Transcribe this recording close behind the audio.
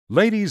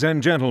Ladies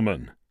and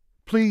gentlemen,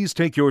 please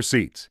take your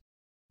seats.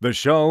 The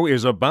show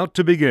is about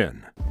to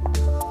begin.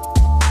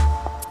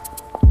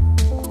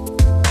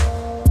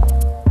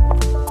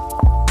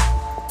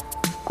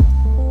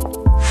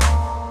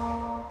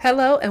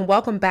 Hello and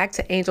welcome back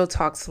to Angel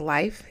Talks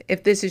Life.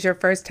 If this is your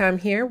first time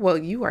here, well,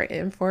 you are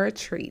in for a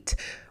treat.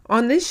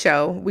 On this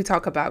show, we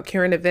talk about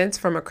current events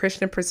from a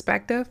Christian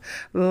perspective,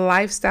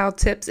 lifestyle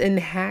tips and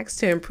hacks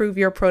to improve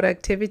your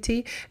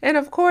productivity, and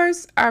of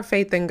course, our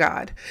faith in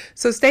God.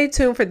 So stay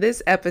tuned for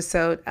this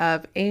episode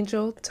of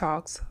Angel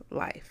Talks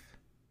Life.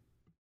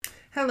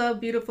 Hello,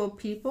 beautiful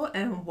people,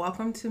 and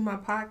welcome to my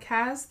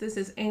podcast. This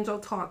is Angel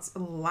Talks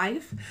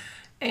Life,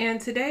 and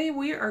today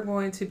we are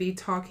going to be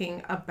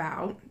talking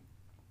about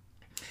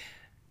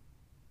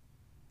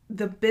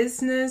the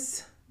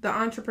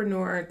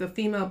entrepreneur, the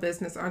female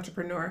business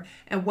entrepreneur,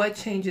 and what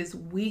changes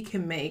we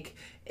can make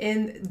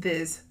in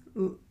this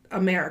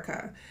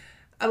America.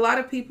 A lot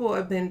of people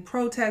have been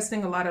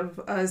protesting. A lot of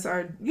us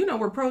are,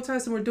 we're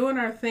protesting. We're doing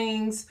our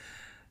things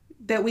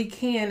that we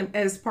can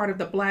as part of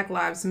the Black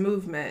Lives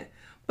Movement.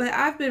 But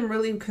I've been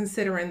really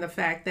considering the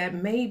fact that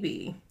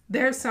maybe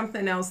there's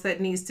something else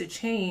that needs to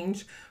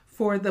change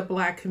for the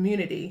Black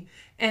community.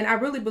 And I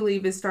really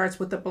believe it starts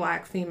with the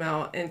Black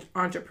female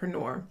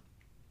entrepreneur.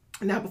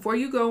 Now, before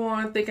you go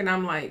on thinking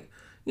I'm like,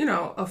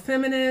 a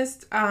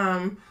feminist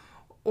or,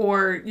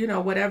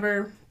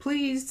 whatever,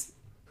 please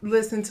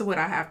listen to what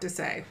I have to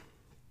say.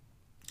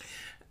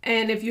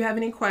 And if you have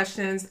any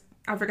questions,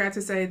 I forgot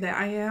to say that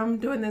I am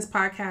doing this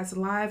podcast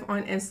live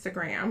on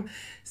Instagram.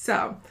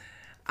 So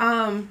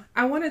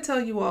I want to tell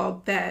you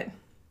all that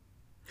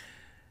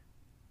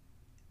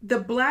the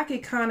Black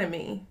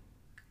economy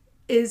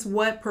is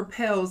what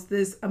propels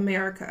this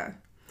America.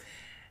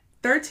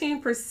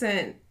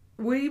 13%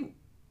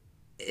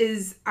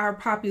 is our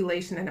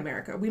population in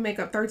America. We make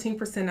up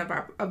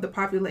 13% of the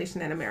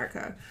population in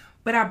America,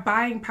 but our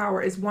buying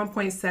power is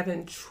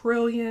 $1.7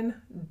 trillion.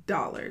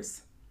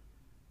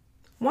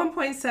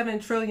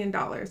 $1.7 trillion.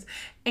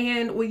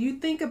 And when you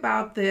think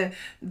about the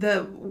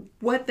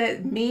what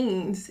that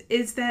means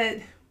is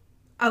that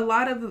a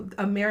lot of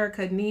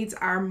America needs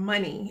our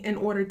money in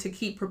order to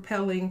keep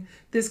propelling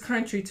this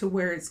country to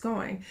where it's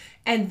going.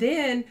 And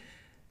then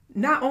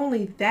not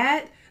only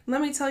that, let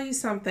me tell you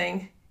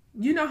something.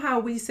 You know how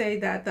we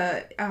say that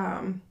the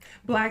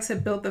Blacks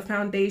have built the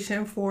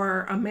foundation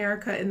for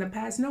America in the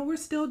past? No, we're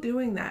still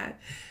doing that.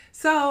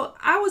 So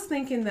I was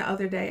thinking the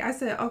other day, I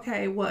said,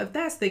 okay, well, if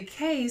that's the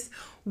case,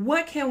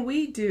 what can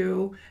we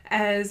do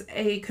as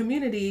a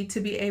community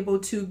to be able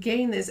to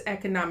gain this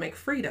economic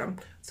freedom?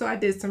 So I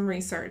did some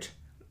research.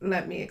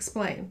 Let me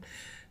explain.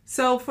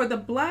 So for the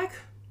Black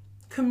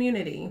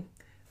community,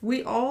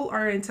 we all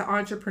are into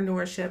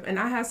entrepreneurship, and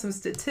I have some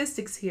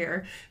statistics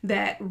here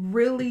that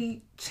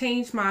really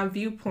changed my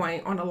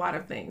viewpoint on a lot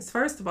of things.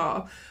 First of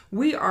all,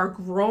 we are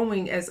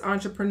growing as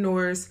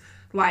entrepreneurs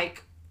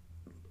like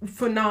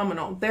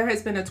phenomenal. There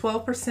has been a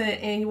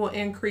 12% annual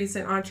increase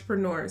in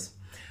entrepreneurs.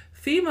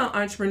 Female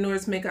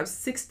entrepreneurs make up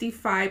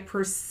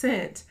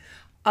 65%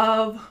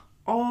 of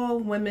all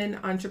women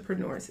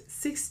entrepreneurs.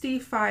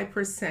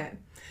 65%.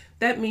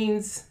 That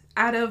means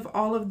out of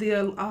all of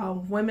the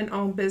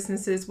women-owned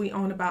businesses, we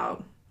own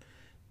about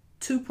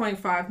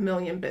 2.5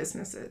 million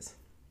businesses.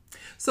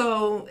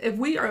 So if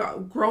we are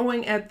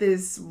growing at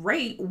this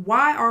rate,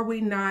 why are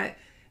we not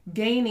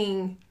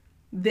gaining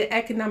the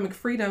economic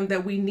freedom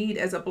that we need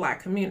as a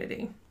Black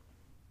community?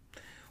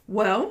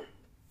 Well,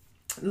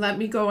 let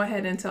me go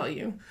ahead and tell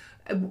you.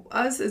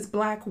 Us as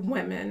Black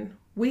women,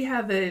 we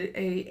have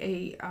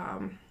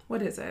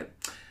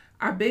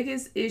our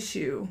biggest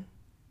issue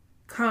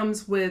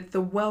comes with the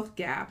wealth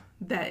gap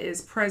that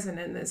is present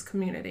in this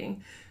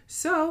community.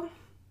 So,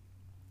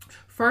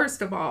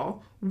 first of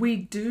all, we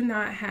do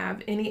not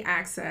have any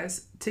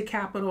access to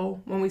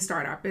capital when we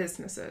start our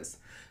businesses.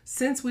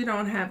 Since we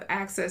don't have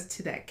access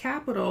to that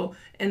capital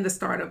in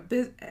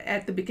the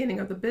at the beginning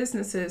of the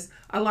businesses,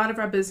 a lot of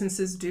our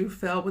businesses do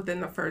fail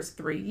within the first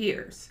 3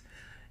 years.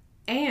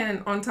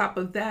 And on top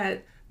of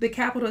that, the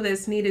capital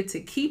that's needed to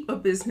keep a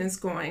business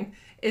going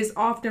is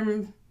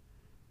often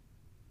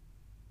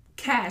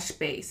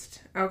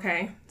cash-based,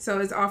 okay? So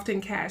it's often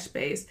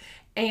cash-based.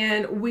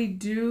 And we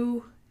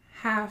do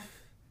have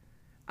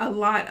a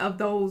lot of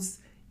those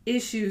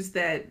issues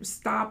that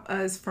stop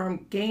us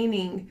from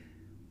gaining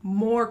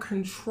more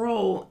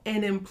control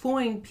and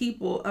employing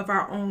people of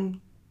our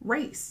own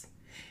race.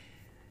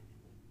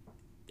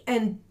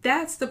 And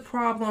that's the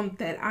problem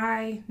that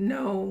I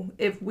know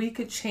if we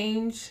could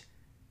change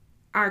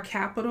our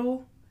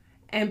capital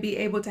and be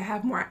able to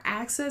have more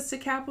access to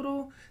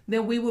capital,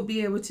 then we will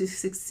be able to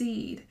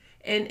succeed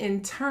and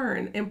in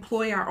turn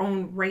employ our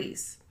own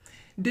race.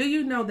 Do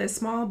you know that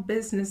small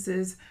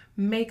businesses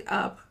make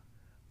up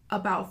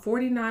about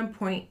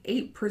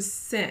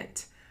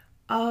 49.8%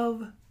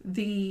 of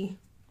the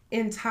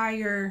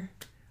entire,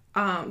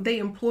 they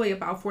employ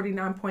about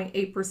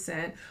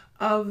 49.8%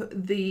 of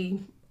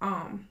the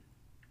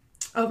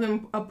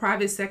of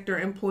private sector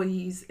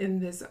employees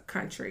in this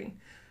country.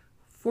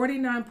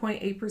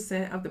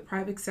 49.8% of the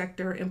private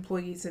sector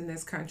employees in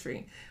this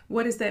country.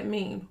 What does that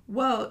mean?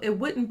 Well, it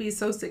wouldn't be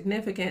so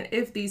significant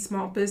if these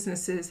small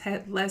businesses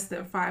had less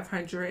than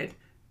 500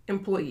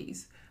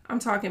 employees. I'm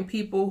talking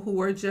people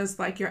who are just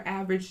like your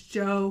average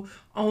Joe,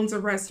 owns a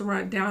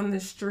restaurant down the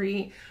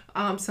street,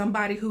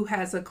 somebody who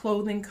has a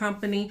clothing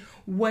company,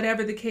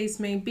 whatever the case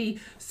may be.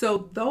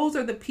 So those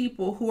are the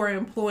people who are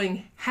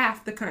employing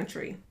half the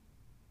country.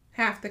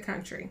 Half the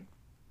country.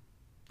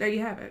 There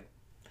you have it.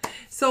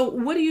 So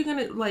what are you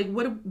gonna like?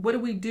 What do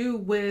we do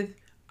with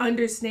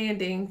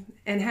understanding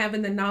and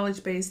having the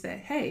knowledge base that,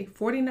 hey,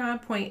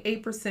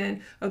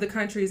 49.8% of the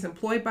country is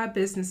employed by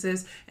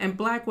businesses, and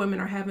Black women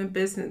are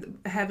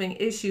having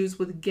issues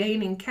with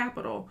gaining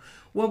capital?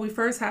 Well, we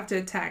first have to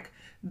attack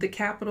the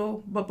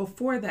capital, but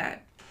before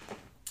that,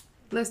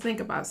 let's think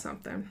about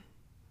something.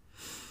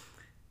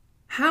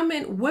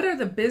 What are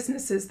the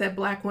businesses that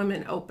Black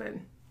women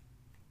open?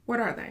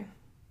 What are they?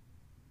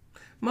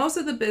 Most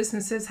of the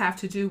businesses have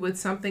to do with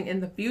something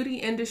in the beauty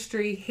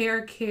industry,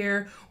 hair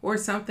care, or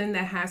something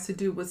that has to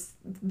do with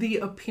the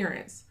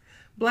appearance.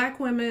 Black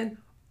women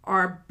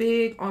are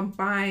big on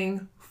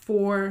buying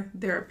for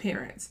their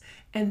appearance.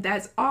 And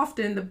that's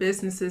often the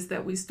businesses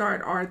that we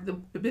start are the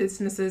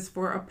businesses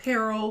for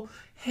apparel,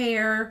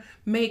 hair,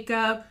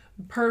 makeup,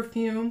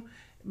 perfume,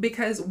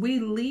 because we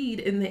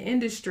lead in the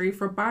industry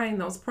for buying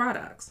those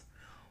products.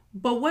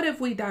 But what if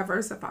we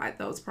diversified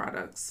those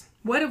products?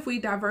 What if we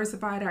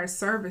diversified our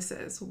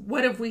services?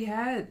 What if we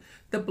had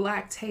the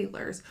Black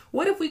tailors?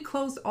 What if we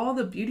closed all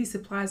the beauty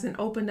supplies and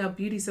opened up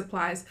beauty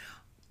supplies?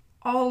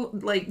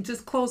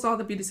 Just closed all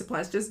the beauty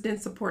supplies, just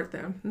didn't support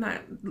them.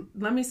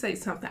 Let me say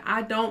something.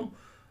 I don't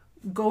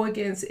go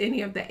against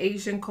any of the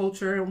Asian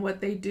culture and what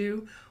they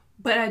do,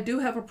 but I do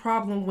have a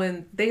problem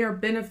when they are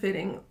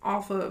benefiting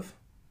off of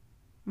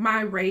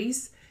my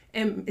race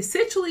and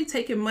essentially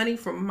taking money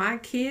from my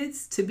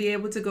kids to be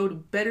able to go to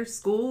better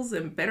schools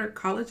and better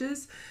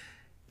colleges.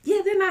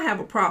 Yeah, then I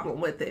have a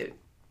problem with it.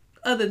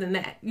 Other than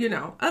that,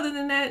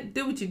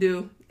 do what you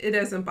do. It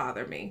doesn't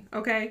bother me,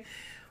 okay?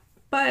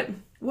 But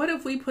what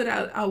if we put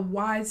out a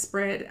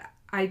widespread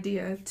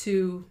idea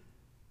to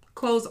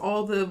close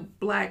all the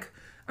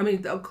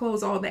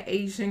close all the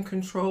Asian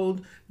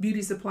controlled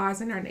beauty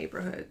supplies in our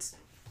neighborhoods?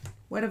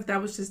 What if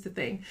that was just the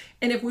thing?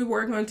 And if we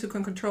were going to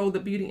control the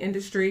beauty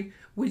industry,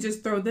 we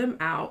just throw them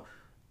out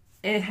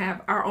and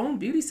have our own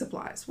beauty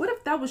supplies. What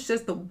if that was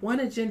just the one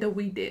agenda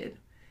we did?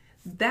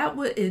 That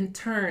would in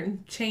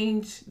turn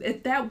change.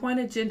 If that one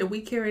agenda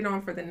we carried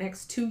on for the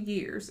next 2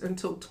 years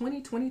until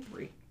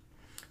 2023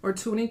 or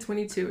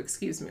 2022,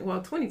 excuse me. Well,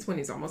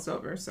 2020 is almost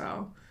over,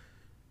 so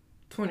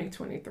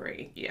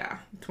 2023. Yeah,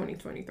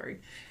 2023.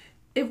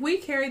 If we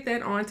carried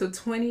that on to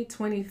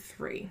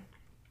 2023,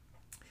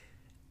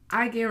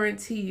 I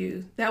guarantee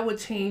you that would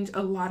change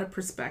a lot of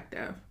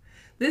perspective.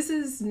 This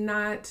is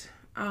not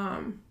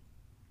an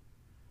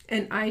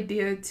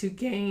idea to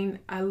gain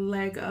a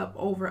leg up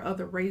over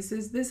other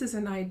races. This is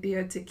an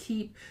idea to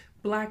keep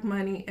Black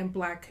money in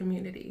Black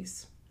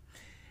communities.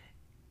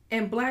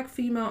 And Black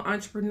female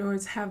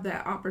entrepreneurs have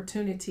that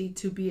opportunity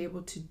to be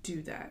able to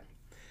do that.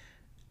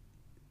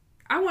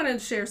 I want to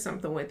share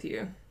something with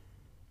you.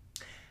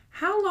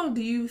 How long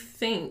do you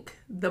think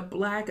the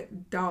Black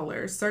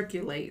dollar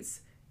circulates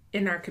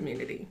in our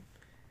community?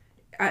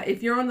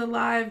 If you're on the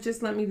live,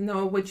 just let me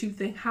know what you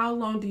think. How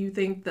long do you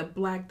think the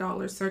Black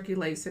dollar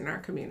circulates in our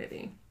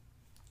community?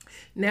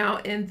 Now,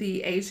 in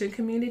the Asian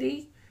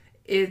community,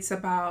 it's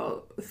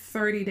about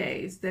 30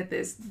 days that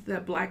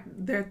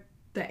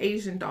the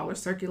Asian dollar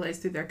circulates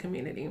through their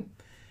community.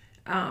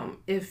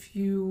 If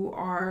you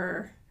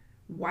are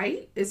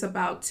white, it's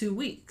about 2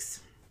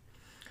 weeks.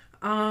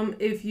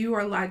 If you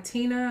are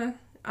Latina,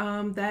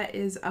 that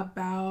is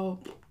about,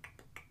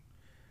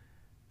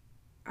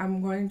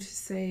 I'm going to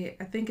say,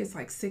 I think it's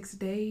like 6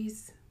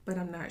 days, but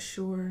I'm not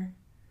sure.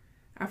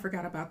 I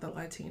forgot about the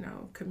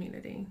Latino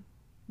community,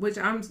 which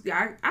I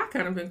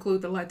kind of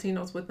include the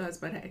Latinos with us,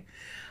 but hey.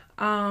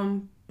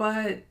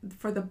 But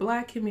for the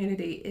Black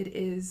community, it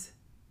is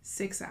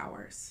 6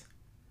 hours.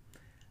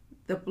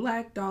 The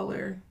Black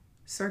dollar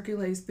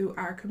circulates through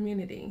our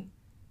community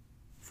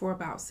for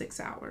about 6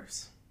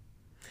 hours.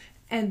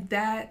 And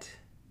that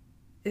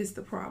is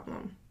the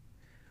problem.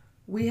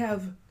 We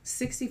have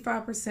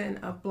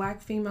 65% of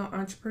Black female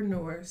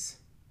entrepreneurs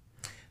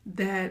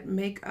that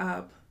make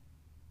up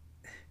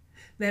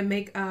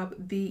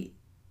the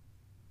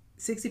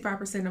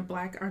 65% of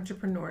Black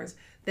entrepreneurs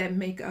that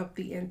make up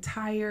the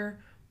entire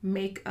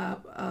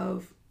makeup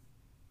of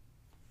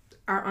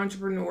our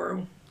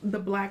the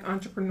Black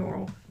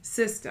entrepreneurial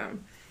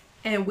system.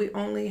 And we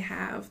only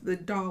have the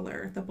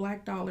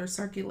Black dollar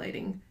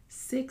circulating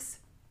 6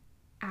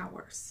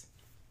 hours.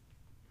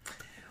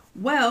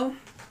 Well,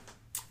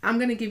 I'm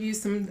going to give you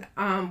some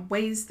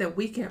ways that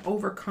we can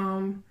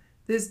overcome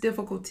this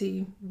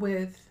difficulty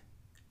with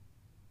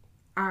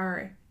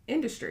our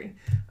industry.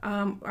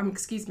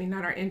 Excuse me,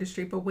 not our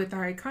industry, but with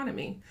our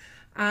economy.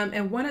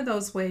 And one of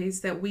those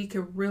ways that we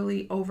could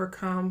really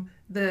overcome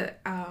the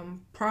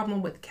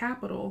problem with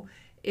capital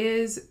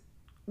is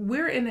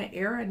we're in an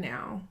era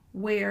now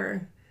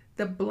where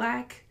the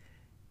Black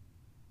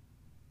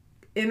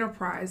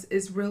enterprise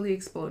is really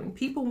exploding.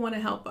 People want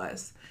to help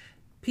us.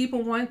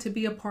 People want to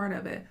be a part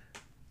of it.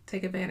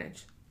 Take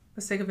advantage.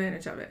 Let's take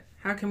advantage of it.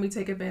 How can we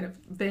take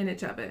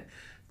advantage of it?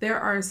 There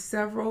are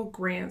several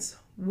grants,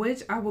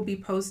 which I will be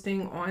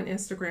posting on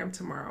Instagram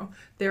tomorrow.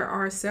 There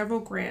are several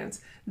grants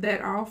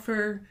that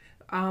offer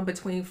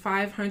between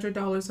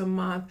 $500 a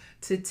month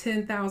to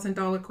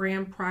 $10,000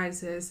 grand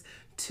prizes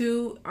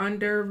to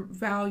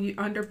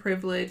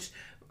underprivileged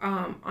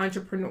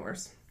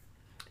entrepreneurs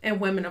and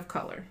women of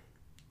color.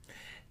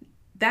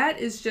 That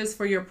is just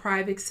for your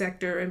private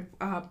sector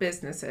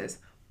businesses.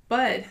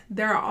 But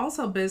there are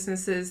also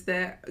businesses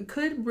that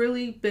could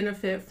really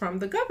benefit from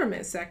the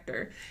government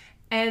sector.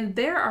 And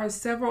there are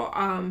several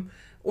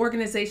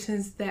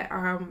organizations that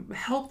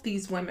help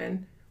these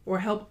women, or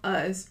help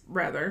us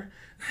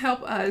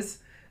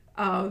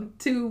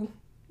to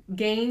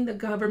gain the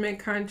government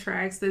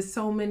contracts that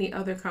so many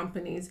other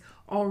companies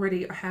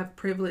already have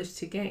privilege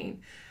to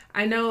gain.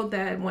 I know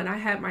that when I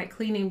had my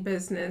cleaning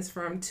business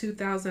from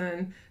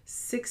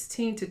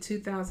 2016 to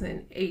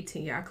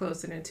 2018, I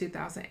closed it in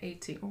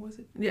 2018, or was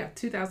it? Yeah,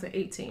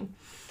 2018.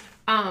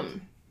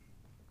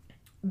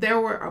 There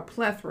were a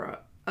plethora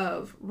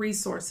of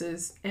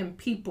resources and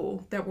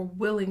people that were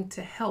willing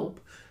to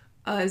help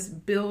us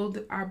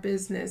build our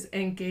business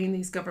and gain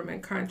these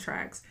government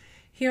contracts.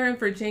 Here in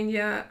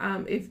Virginia,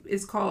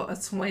 it's called a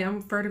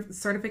SWAM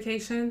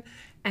certification,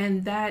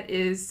 and that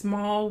is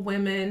Small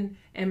Women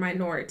and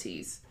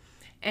Minorities.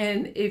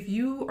 And if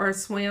you are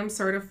SWAM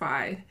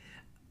certified,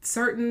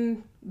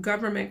 certain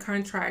government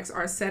contracts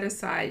are set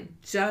aside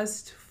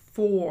just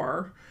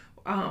for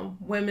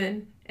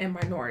women and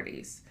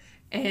minorities.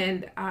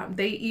 And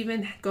they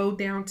even go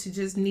down to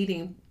just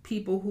needing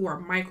people who are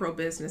micro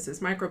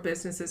businesses. Micro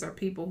businesses are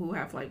people who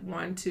have like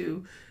 1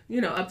 to,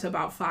 up to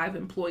about 5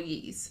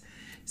 employees.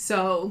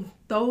 So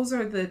those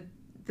are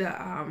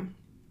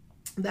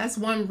that's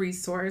one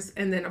resource.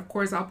 And then of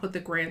course I'll put the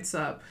grants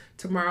up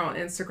tomorrow on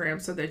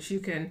Instagram so that you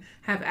can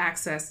have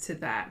access to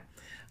that.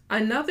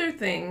 Another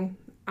thing,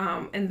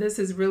 and this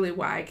is really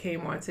why I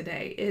came on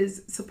today,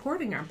 is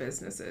supporting our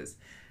businesses.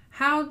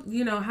 How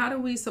do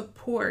we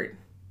support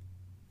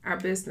our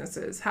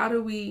businesses? How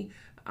do we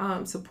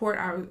support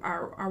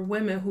our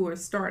women who are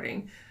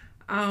starting?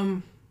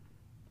 And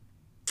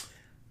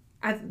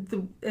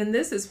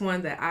this is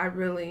one that I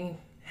really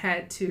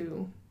had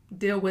to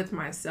deal with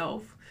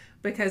myself,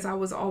 because I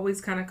was always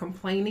kind of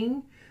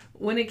complaining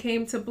when it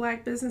came to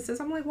Black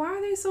businesses. I'm like, why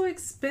are they so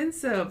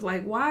expensive?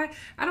 Like, why?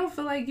 I don't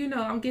feel like,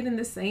 I'm getting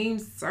the same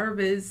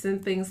service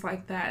and things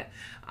like that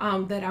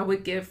that I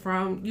would get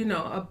from,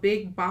 a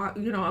big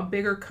a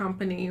bigger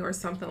company or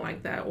something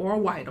like that, or a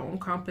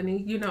white-owned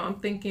company. I'm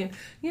thinking,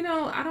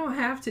 I don't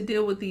have to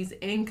deal with these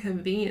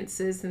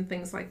inconveniences and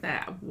things like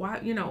that.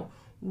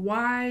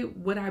 Why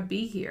would I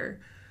be here?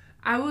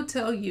 I will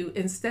tell you,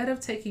 instead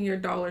of taking your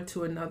dollar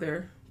to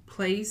another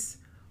place,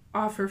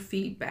 offer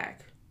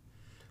feedback.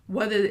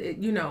 Whether,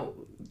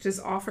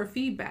 just offer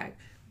feedback.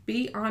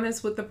 Be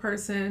honest with the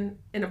person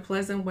in a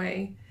pleasant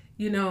way.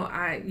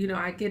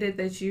 I get it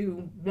that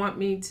you want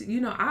me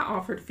to, I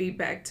offered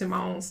feedback to my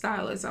own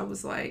stylist. I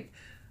was like,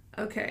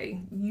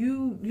 okay,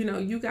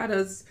 you got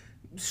us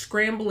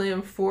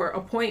scrambling for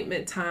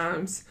appointment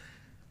times.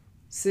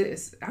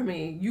 Sis,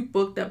 you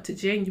booked up to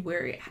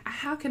January.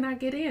 How can I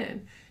get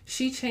in?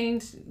 She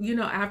changed,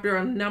 after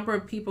a number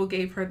of people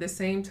gave her the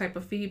same type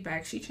of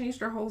feedback, she changed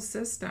her whole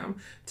system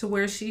to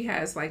where she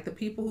has like the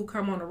people who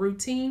come on a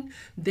routine,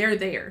 they're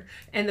there.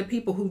 And the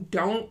people who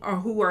don't, or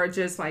who are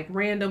just like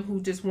random,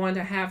 who just want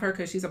to have her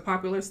because she's a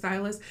popular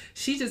stylist,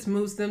 she just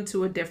moves them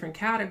to a different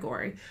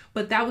category.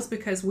 But that was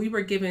because we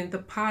were given the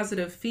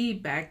positive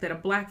feedback that a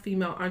Black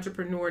female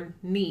entrepreneur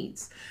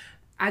needs.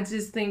 I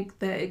just think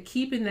that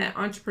keeping that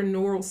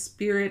entrepreneurial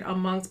spirit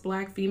amongst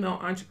Black female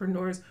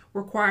entrepreneurs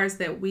requires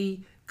that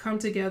we come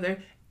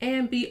together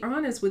and be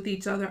honest with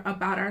each other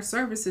about our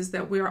services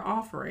that we're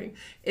offering.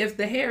 If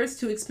the hair is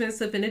too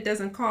expensive and it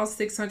doesn't cost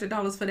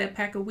 $600 for that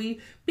pack of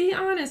weave, be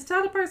honest.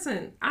 Tell the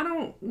person, I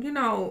don't,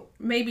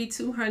 maybe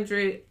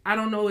 $200. I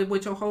don't know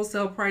what your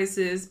wholesale price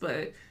is,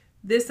 but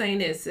this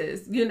ain't it,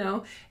 sis,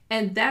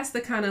 And that's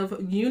the kind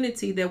of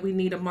unity that we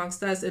need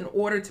amongst us in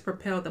order to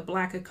propel the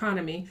Black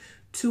economy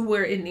to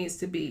where it needs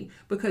to be,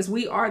 because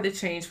we are the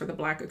change for the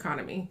Black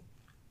economy,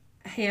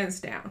 hands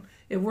down.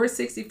 If we're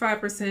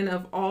 65%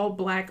 of all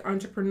Black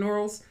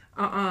entrepreneurs,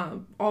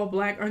 and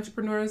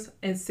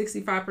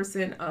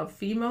 65% of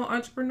female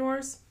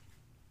entrepreneurs,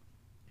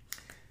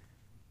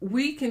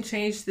 we can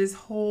change this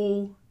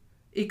whole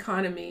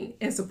economy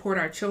and support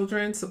our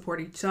children, support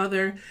each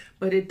other.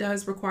 But it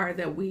does require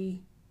that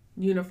we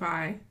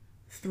unify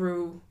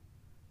through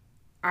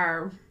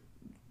our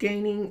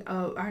gaining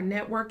of our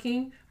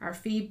networking, our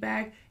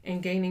feedback,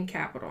 and gaining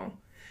capital.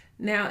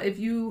 Now, if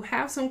you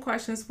have some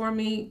questions for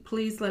me,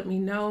 please let me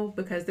know,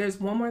 because there's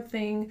one more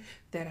thing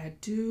that I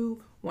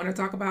do want to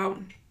talk about.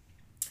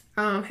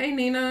 Hey,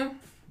 Nina,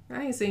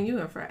 I ain't seen you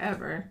in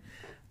forever.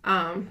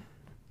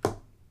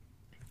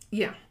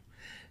 Yeah.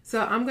 So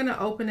I'm going to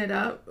open it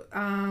up.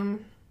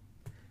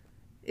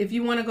 If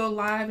you want to go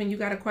live and you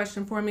got a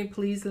question for me,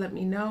 please let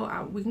me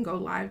know. We can go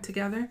live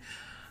together.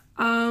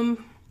 The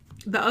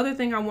other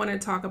thing I want to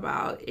talk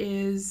about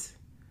is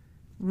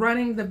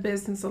running the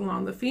business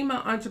alone. The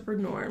female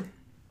entrepreneur,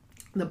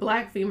 the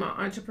Black female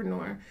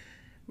entrepreneur.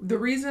 The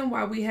reason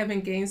why we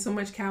haven't gained so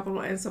much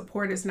capital and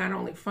support is not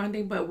only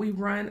funding, but we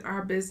run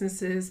our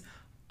businesses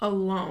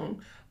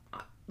alone.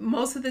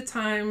 Most of the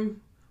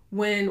time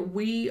when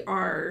we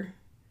are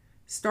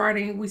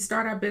we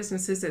start our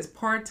businesses as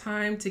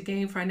part-time to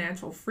gain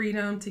financial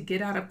freedom, to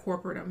get out of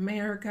corporate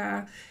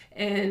America.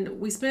 And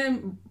we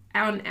spend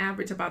on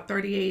average about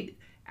 38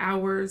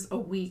 hours a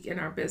week in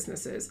our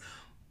businesses.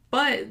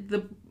 But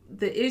the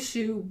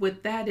issue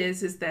with that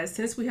is that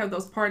since we have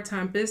those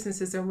part-time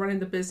businesses and running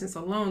the business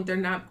alone, they're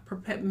not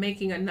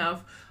making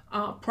enough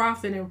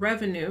profit and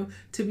revenue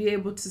to be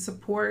able to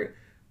support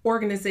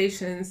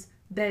organizations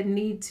that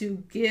need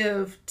to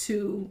give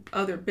to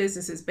other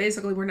businesses.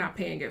 Basically, we're not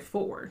paying it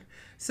forward.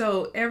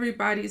 So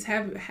everybody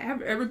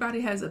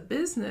has a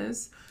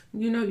business.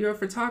 You're a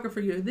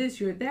photographer, you're this,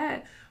 you're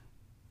that.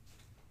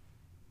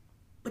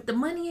 But the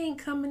money ain't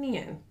coming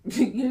in.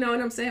 You know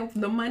what I'm saying?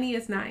 The money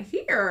is not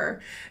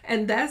here.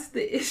 And that's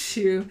the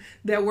issue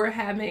that we're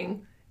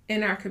having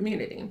in our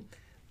community.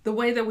 The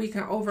way that we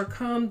can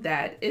overcome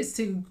that is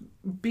to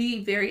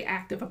be very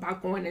active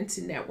about going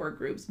into network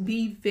groups.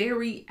 Be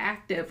very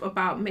active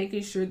about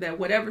making sure that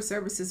whatever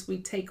services we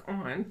take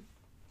on,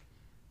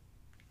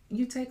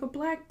 you take a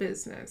Black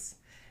business.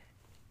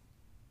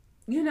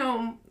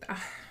 When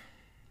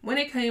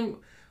it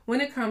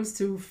comes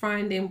to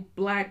finding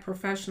Black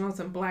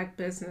professionals and Black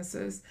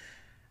businesses,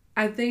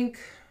 I think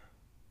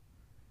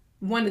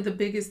one of the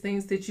biggest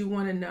things that you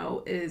want to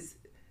know is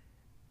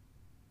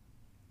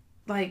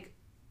like,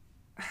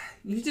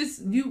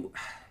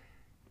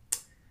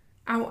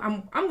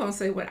 I'm gonna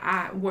say where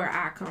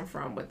I come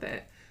from with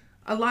it.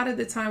 A lot of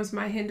the times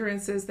my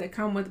hindrances that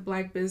come with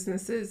Black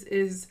businesses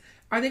is,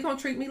 are they gonna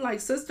treat me like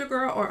sister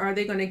girl, or are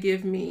they gonna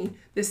give me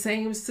the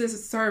same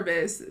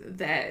service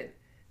that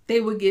they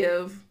would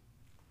give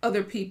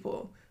other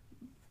people?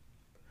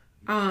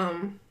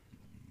 What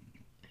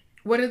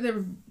are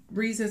the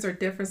reasons or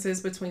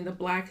differences between the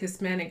Black,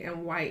 Hispanic,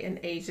 and white and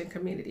Asian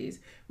communities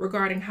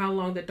regarding how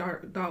long the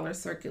dollar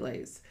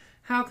circulates?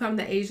 How come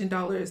the Asian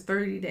dollar is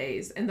 30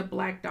 days and the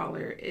Black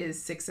dollar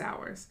is 6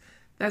 hours?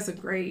 That's a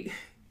great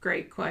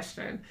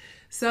question.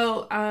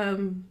 So,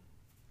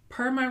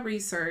 per my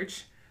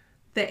research,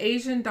 the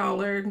Asian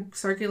dollar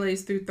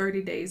circulates through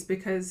 30 days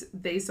because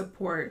they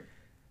support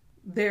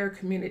their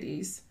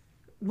communities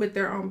with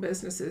their own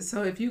businesses.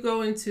 So if you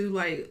go into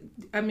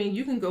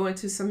you can go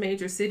into some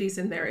major cities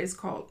and there is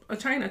called a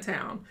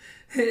Chinatown.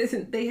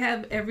 They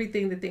have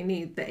everything that they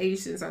need. The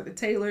Asians are the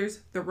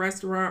tailors, the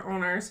restaurant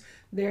owners,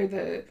 they're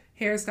the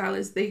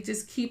hairstylists. They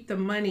just keep the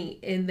money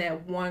in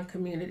that one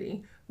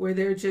community where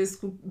they're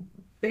just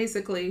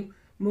basically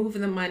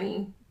moving the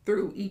money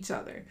through each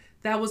other.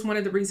 That was one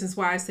of the reasons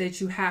why I said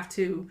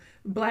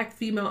Black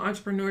female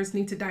entrepreneurs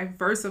need to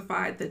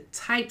diversify the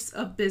types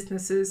of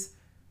businesses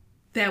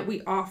that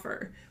we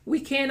offer.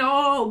 We can't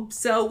all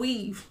sell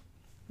weave.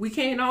 We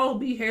can't all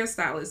be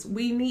hairstylists.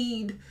 We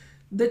need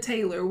the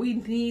tailor. We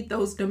need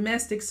those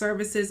domestic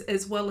services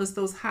as well as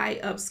those high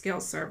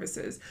upscale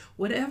services.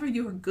 Whatever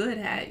you're good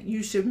at,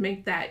 you should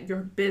make that your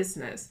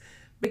business.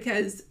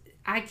 Because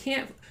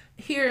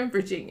here in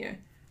Virginia,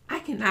 I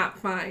cannot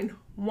find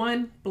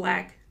one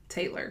Black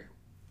tailor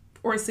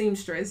or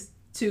seamstress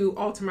to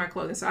alter my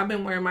clothing. So I've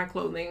been wearing my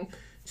clothing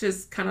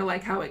just kind of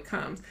like how it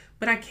comes.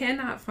 But I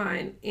cannot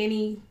find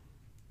any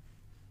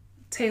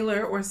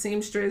tailor or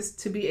seamstress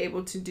to be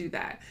able to do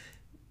that.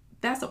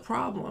 That's a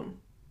problem.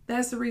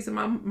 That's the reason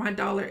my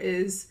dollar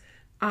is,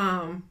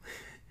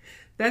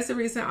 that's the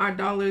reason our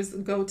dollars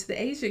go to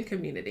the Asian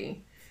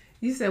community.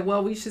 You said,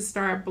 well, we should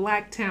start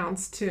Black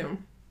towns too.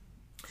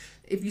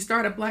 If you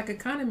start a Black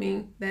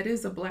economy, that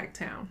is a Black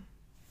town.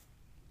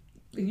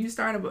 You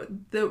start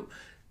the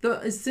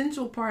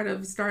essential part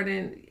of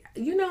starting,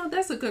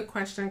 that's a good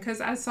question, because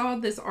I saw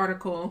this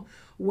article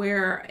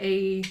where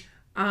a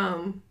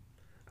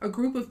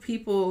group of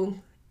people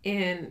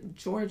in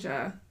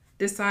Georgia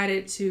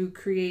decided to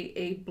create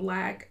a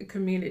Black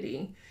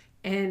community,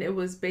 and it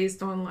was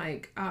based on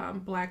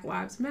Black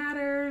Lives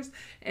Matters,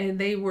 and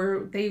they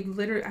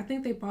literally, I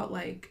think they bought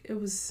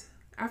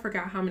I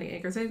forgot how many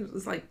acres. It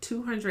was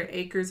 200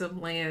 acres of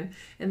land,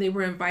 and they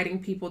were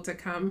inviting people to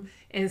come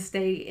and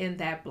stay in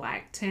that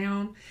Black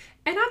town.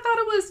 And I thought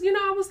it was,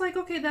 I was like,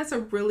 okay, that's a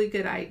really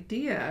good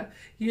idea,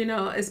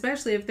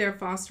 especially if they're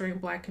fostering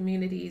Black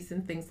communities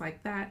and things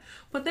like that.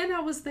 But then I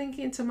was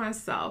thinking to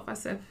myself, I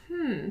said,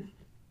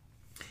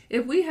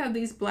 if we have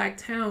these Black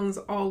towns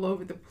all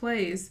over the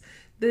place,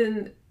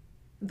 then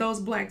those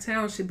Black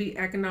towns should be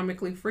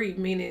economically free,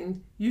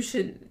 meaning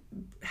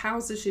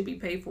houses should be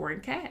paid for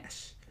in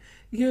cash,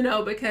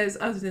 because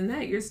other than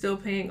that, you're still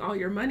paying all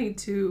your money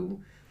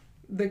to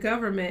the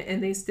government,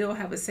 and they still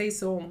have a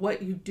say-so on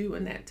what you do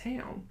in that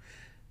town.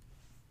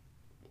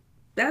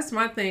 That's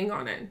my thing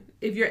on it.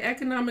 If you're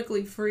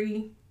economically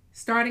free,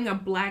 starting a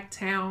black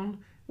town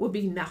would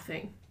be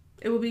nothing.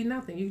 It would be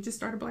nothing. You just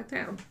start a black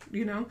town,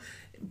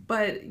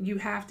 but you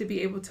have to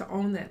be able to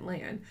own that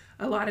land.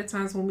 A lot of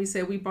times when we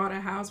say we bought a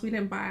house, we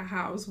didn't buy a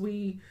house.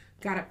 We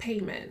got a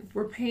payment.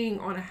 We're paying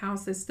on a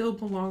house that still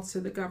belongs to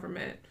the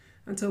government.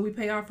 Until we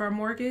pay off our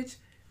mortgage,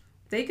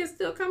 they can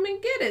still come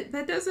and get it.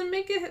 That doesn't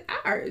make it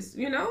ours,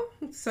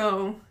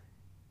 So,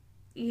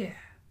 yeah,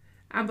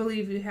 I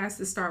believe it has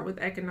to start with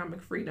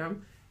economic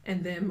freedom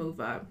and then move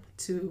up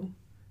to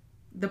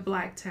the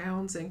black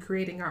towns and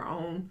creating our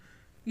own,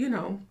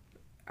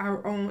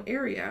 our own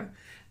area.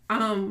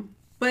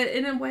 But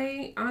in a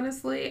way,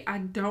 honestly, I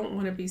don't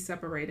want to be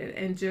separated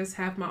and just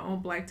have my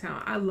own black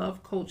town. I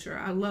love culture.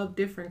 I love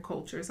different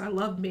cultures. I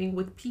love being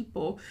with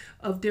people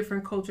of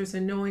different cultures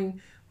and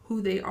knowing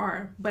who they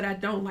are. But I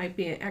don't like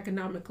being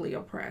economically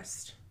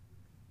oppressed.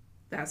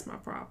 That's my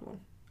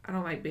problem. I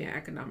don't like being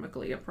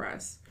economically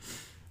oppressed.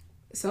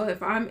 So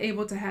if I'm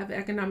able to have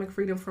economic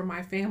freedom for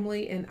my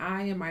family and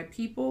I and my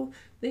people,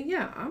 then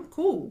yeah, I'm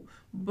cool.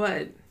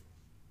 But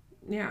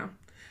yeah.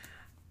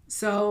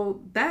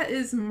 So that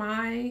is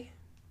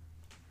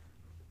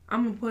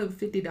I'm going to put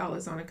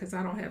 $50 on it because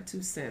I don't have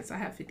 2 cents. I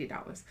have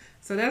 $50.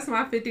 So that's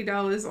my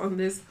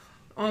 $50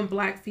 on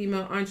Black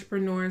female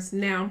entrepreneurs.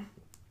 Now,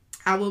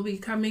 I will be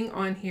coming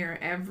on here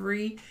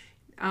every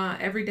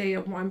day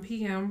at 1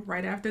 p.m.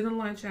 right after the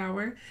lunch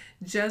hour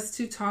just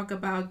to talk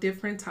about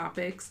different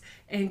topics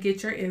and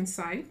get your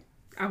insight.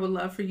 I would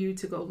love for you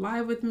to go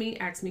live with me,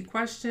 ask me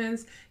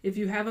questions. If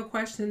you have a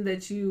question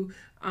that you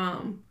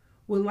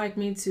would like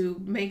me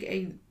to make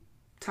a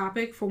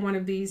topic for one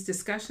of these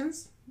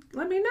discussions,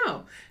 let me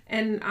know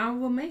and I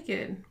will make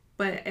it.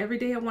 But every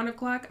day at 1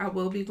 o'clock, I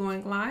will be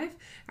going live.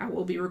 I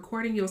will be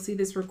recording. You'll see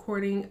this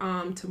recording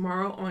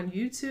tomorrow on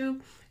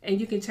YouTube. And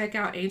you can check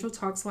out Angel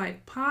Talks Life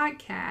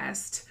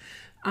podcast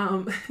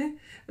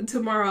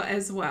tomorrow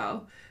as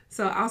well.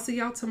 So I'll see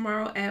y'all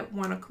tomorrow at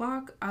 1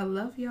 o'clock. I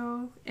love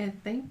y'all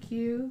and thank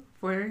you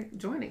for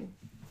joining.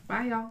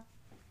 Bye, y'all.